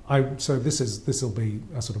 And so this will be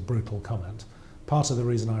a sort of brutal comment. Part of the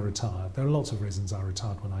reason I retired, there are lots of reasons I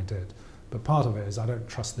retired when I did, but part of it is I don't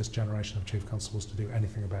trust this generation of chief constables to do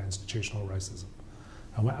anything about institutional racism.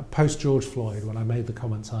 And post George Floyd, when I made the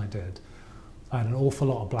comments I did, I had an awful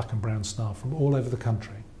lot of black and brown staff from all over the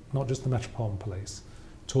country, not just the Metropolitan Police,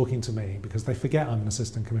 talking to me because they forget I'm an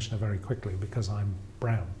assistant commissioner very quickly because I'm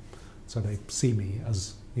brown. So they see me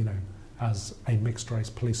as, you know, as a mixed race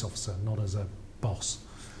police officer, not as a boss.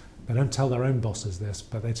 They don't tell their own bosses this,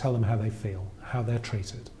 but they tell them how they feel, how they're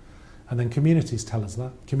treated. And then communities tell us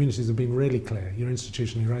that. Communities have been really clear. You're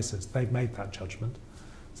institutionally racist. They've made that judgment.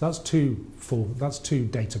 So that's two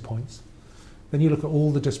data points. Then you look at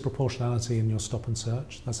all the disproportionality in your stop and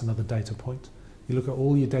search. That's another data point. You look at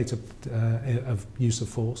all your data of use of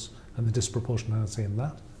force and the disproportionality in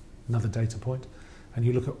that. Another data point. And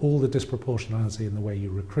you look at all the disproportionality in the way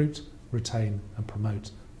you recruit, retain and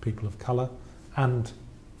promote people of colour and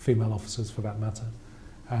female officers for that matter.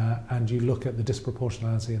 And you look at the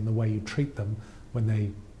disproportionality in the way you treat them when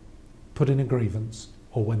they put in a grievance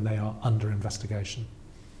or when they are under investigation.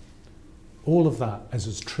 All of that is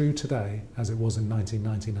as true today as it was in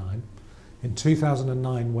 1999. In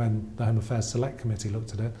 2009, when the Home Affairs Select Committee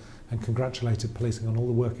looked at it and congratulated policing on all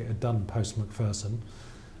the work it had done post-McPherson,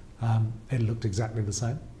 it looked exactly the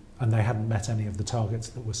same, and they hadn't met any of the targets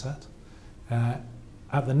that were set.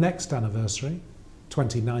 At the next anniversary,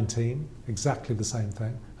 2019, exactly the same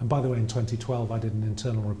thing. And by the way, in 2012, I did an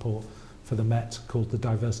internal report for the Met called the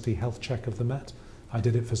Diversity Health Check of the Met. I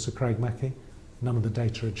did it for Sir Craig Mackey. None of the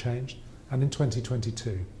data had changed. And in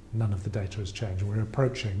 2022, none of the data has changed. We're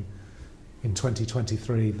approaching, in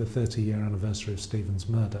 2023, the 30-year anniversary of Stephen's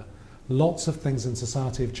murder. Lots of things in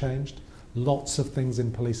society have changed. Lots of things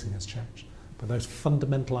in policing has changed. But those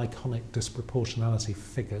fundamental, iconic disproportionality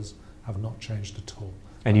figures have not changed at all.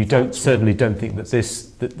 And you certainly don't think that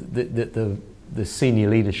the senior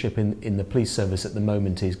leadership in the police service at the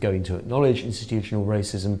moment is going to acknowledge institutional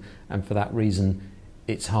racism, and for that reason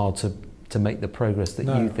it's hard to make the progress that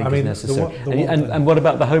you think is necessary. And what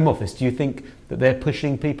about the Home Office? Do you think that they're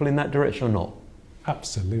pushing people in that direction or not?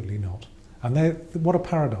 Absolutely not. And what a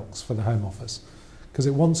paradox for the Home Office, because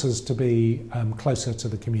it wants us to be closer to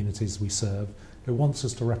the communities we serve. It wants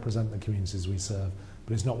us to represent the communities we serve,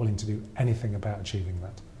 but it's not willing to do anything about achieving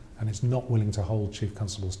that. And it's not willing to hold chief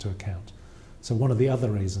constables to account. So one of the other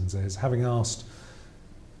reasons is, having asked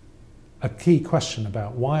a key question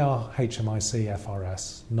about why are HMIC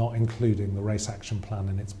FRS not including the race action plan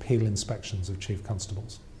in its peel inspections of chief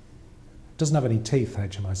constables? It doesn't have any teeth,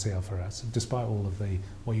 HMIC FRS, despite all of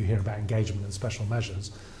what you hear about engagement and special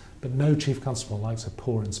measures. But no chief constable likes a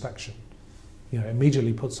poor inspection. You know, it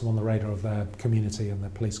immediately puts them on the radar of their community and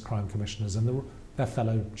their police crime commissioners and their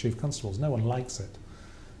fellow chief constables. No one likes it.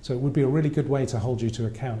 So it would be a really good way to hold you to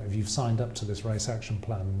account if you've signed up to this race action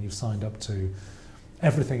plan and you've signed up to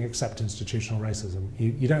everything except institutional racism.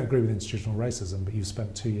 You don't agree with institutional racism, but you've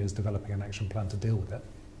spent 2 years developing an action plan to deal with it.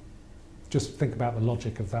 Just think about the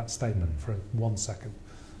logic of that statement for 1 second.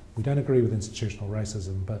 We don't agree with institutional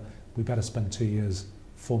racism, but we better spend 2 years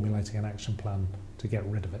formulating an action plan to get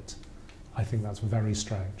rid of it. I think that's very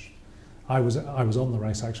strange. I was on the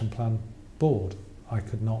race action plan board. I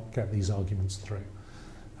could not get these arguments through.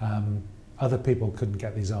 Other people couldn't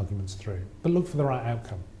get these arguments through. But look for the right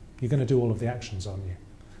outcome. You're going to do all of the actions, aren't you?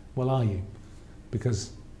 Well, are you?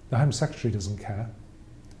 Because the Home Secretary doesn't care.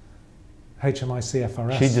 HMIC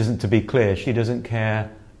FRS... She doesn't, to be clear, she doesn't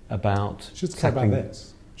care about... She doesn't care about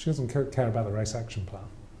this. She doesn't care about the race action plan.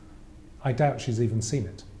 I doubt she's even seen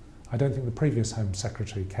it. I don't think the previous Home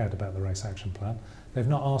Secretary cared about the race action plan. They've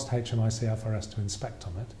not asked HMIC FRS to inspect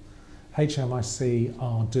on it. HMIC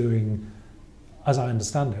are doing, as I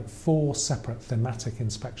understand it, 4 separate thematic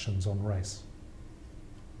inspections on race.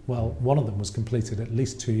 Well, one of them was completed at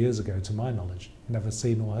least 2 years ago, to my knowledge. Never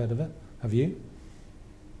seen or heard of it. Have you?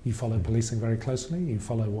 You follow policing very closely. You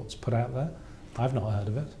follow what's put out there. I've not heard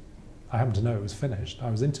of it. I happen to know it was finished. I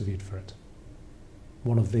was interviewed for it.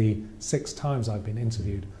 One of the 6 times I've been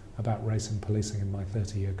interviewed about race and policing in my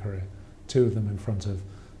 30-year career. 2 of them in front of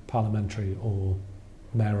parliamentary or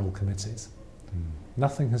mayoral committees.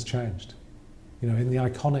 Nothing has changed. You know, in the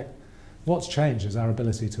iconic, what's changed is our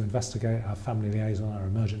ability to investigate, our family liaison, our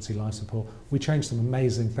emergency life support. We changed some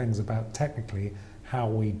amazing things about technically how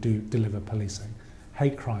we deliver policing.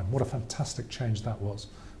 Hate crime, what a fantastic change that was.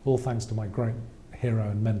 All thanks to my great hero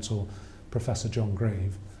and mentor, Professor John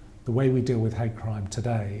Grieve. The way we deal with hate crime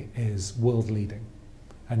today is world leading.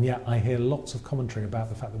 And yet I hear lots of commentary about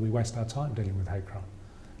the fact that we waste our time dealing with hate crime.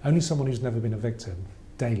 Only someone who's never been a victim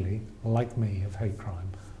daily, like me, of hate crime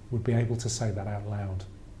would be able to say that out loud,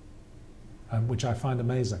 which I find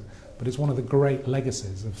amazing. But it's one of the great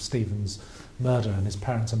legacies of Stephen's murder and his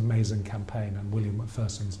parents' amazing campaign and William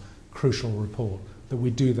Macpherson's crucial report that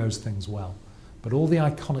we do those things well. But all the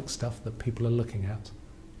iconic stuff that people are looking at,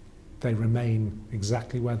 they remain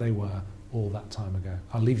exactly where they were all that time ago.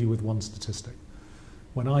 I'll leave you with one statistic.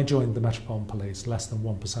 When I joined the Metropolitan Police, less than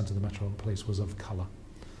 1% of the Metropolitan Police was of colour.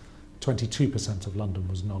 22% of London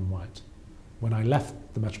was non-white. When I left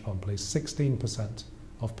the Metropolitan Police, 16%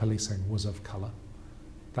 of policing was of colour.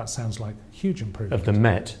 That sounds like huge improvement. Of the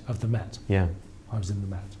Met? Of the Met. Yeah. I was in the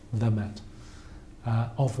Met. The Met.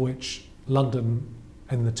 Of which London,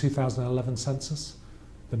 in the 2011 census,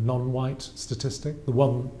 the non-white statistic, the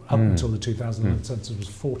one up until the 2011 census was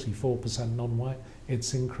 44% non-white.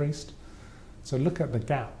 It's increased. So look at the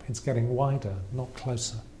gap. It's getting wider, not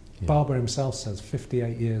closer. Yeah. Barber himself says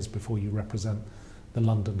 58 years before you represent the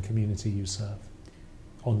London community you serve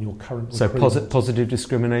on your current recruitment. So positive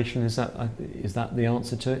discrimination, is that the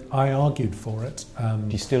answer to it? I argued for it. Do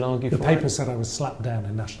you still argue for it? The paper said I was slapped down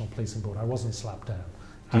in National Policing Board. I wasn't slapped down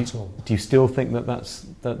at all. Do you still think that that's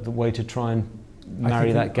the way to try and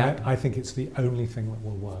marry that gap? I think it's the only thing that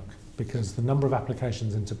will work, because the number of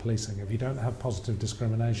applications into policing, if you don't have positive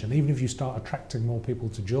discrimination, even if you start attracting more people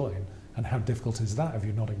to join, and how difficult is that if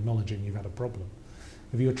you're not acknowledging you've had a problem?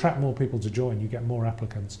 If you attract more people to join, you get more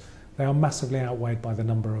applicants. They are massively outweighed by the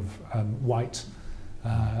number of white,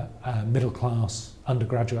 middle class,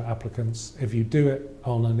 undergraduate applicants. If you do it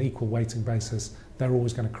on an equal weighting basis, they're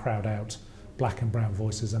always going to crowd out black and brown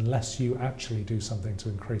voices unless you actually do something to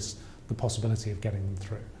increase the possibility of getting them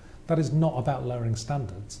through. That is not about lowering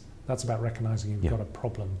standards. That's about recognising you've got a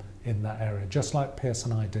problem in that area, just like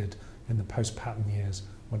PSNI did in the post-Patton years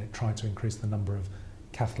when it tried to increase the number of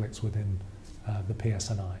Catholics within the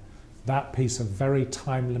PSNI. That piece of very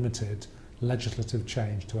time-limited legislative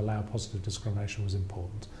change to allow positive discrimination was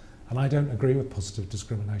important. And I don't agree with positive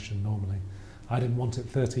discrimination normally. I didn't want it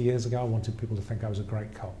 30 years ago. I wanted people to think I was a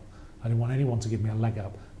great cop. I didn't want anyone to give me a leg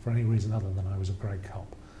up for any reason other than I was a great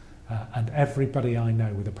cop. And everybody I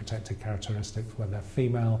know with a protected characteristic, whether they're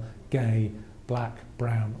female, gay, black,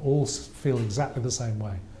 brown, all feel exactly the same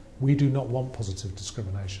way. We do not want positive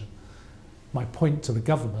discrimination. My point to the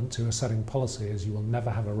government who are setting policy is you will never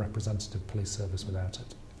have a representative police service without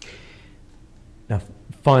it. Now,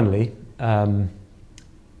 finally, I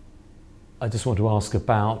just want to ask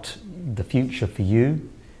about the future for you.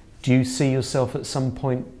 Do you see yourself at some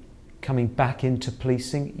point coming back into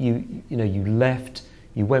policing? You know, you left,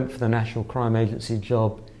 you went for the National Crime Agency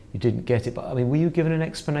job, you didn't get it, but I mean, were you given an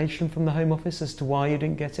explanation from the Home Office as to why you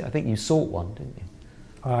didn't get it? I think you sought one, didn't you?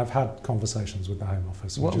 I've had conversations with the Home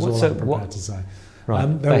Office, which is all I'm prepared to say.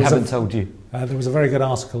 Right, they haven't told you? There was a very good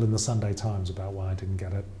article in the Sunday Times about why I didn't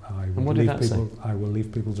get it. And what did that say? I will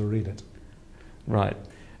leave people to read it. Right.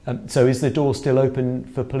 So is the door still open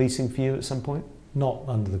for policing for you at some point? Not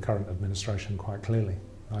under the current administration, quite clearly,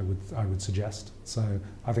 I would suggest. So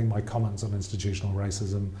I think my comments on institutional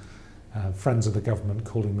racism, friends of the government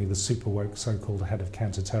calling me the super woke so-called head of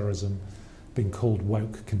counter-terrorism, being called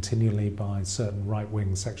woke continually by certain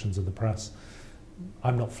right-wing sections of the press.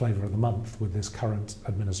 I'm not flavour of the month with this current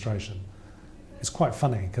administration. It's quite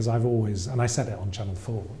funny because I've always, and I said it on Channel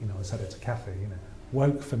 4, you know, I said it to Kathy, you know,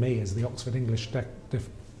 woke for me is the Oxford English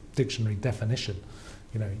Dictionary definition.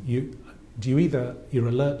 You know, you're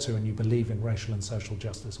alert to and you believe in racial and social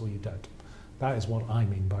justice, or you don't. That is what I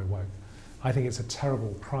mean by woke. I think it's a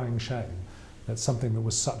terrible, crying shame that something that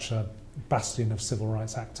was such a bastion of civil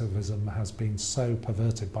rights activism has been so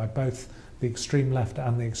perverted by both the extreme left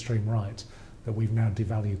and the extreme right that we've now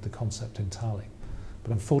devalued the concept entirely.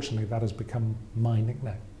 But unfortunately, that has become my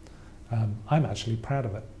nickname. I'm actually proud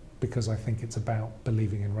of it because I think it's about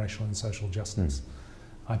believing in racial and social justice.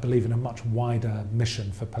 I believe in a much wider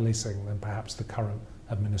mission for policing than perhaps the current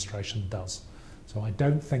administration does. So I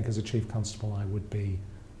don't think as a Chief Constable I would be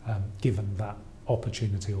given that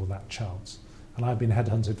opportunity or that chance. And I've been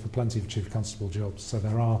headhunted for plenty of Chief Constable jobs, so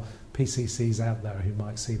there are PCCs out there who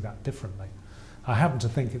might see that differently. I happen to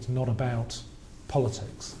think it's not about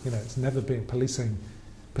politics. You know, it's never been policing.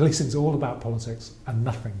 Policing's all about politics and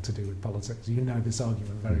nothing to do with politics. You know this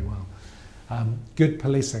argument very well. Good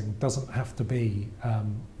policing doesn't have to be,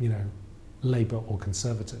 you know, Labour or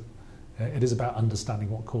Conservative. It is about understanding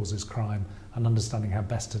what causes crime and understanding how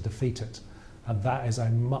best to defeat it. And that is a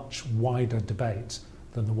much wider debate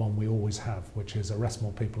than the one we always have, which is arrest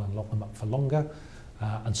more people and lock them up for longer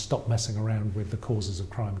and stop messing around with the causes of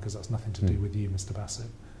crime because that's nothing to do with you, Mr. Basu.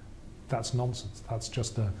 That's nonsense. That's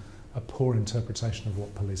just a poor interpretation of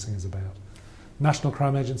what policing is about. National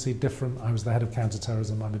Crime Agency, different. I was the head of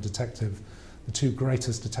counter-terrorism. I'm a detective. The two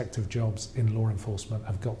greatest detective jobs in law enforcement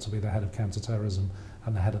have got to be the head of counter-terrorism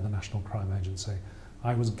and the head of the National Crime Agency.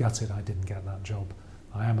 I was gutted I didn't get that job.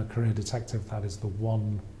 I am a career detective. That is the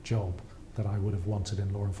one job that I would have wanted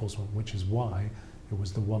in law enforcement, which is why it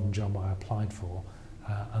was the one job I applied for,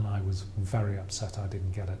 and I was very upset I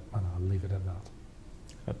didn't get it, and I'll leave it at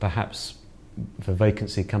that. Perhaps if a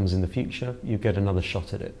vacancy comes in the future, you get another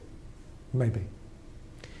shot at it. Maybe.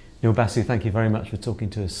 Neil Basu, thank you very much for talking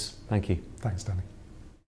to us. Thank you. Thanks, Danny.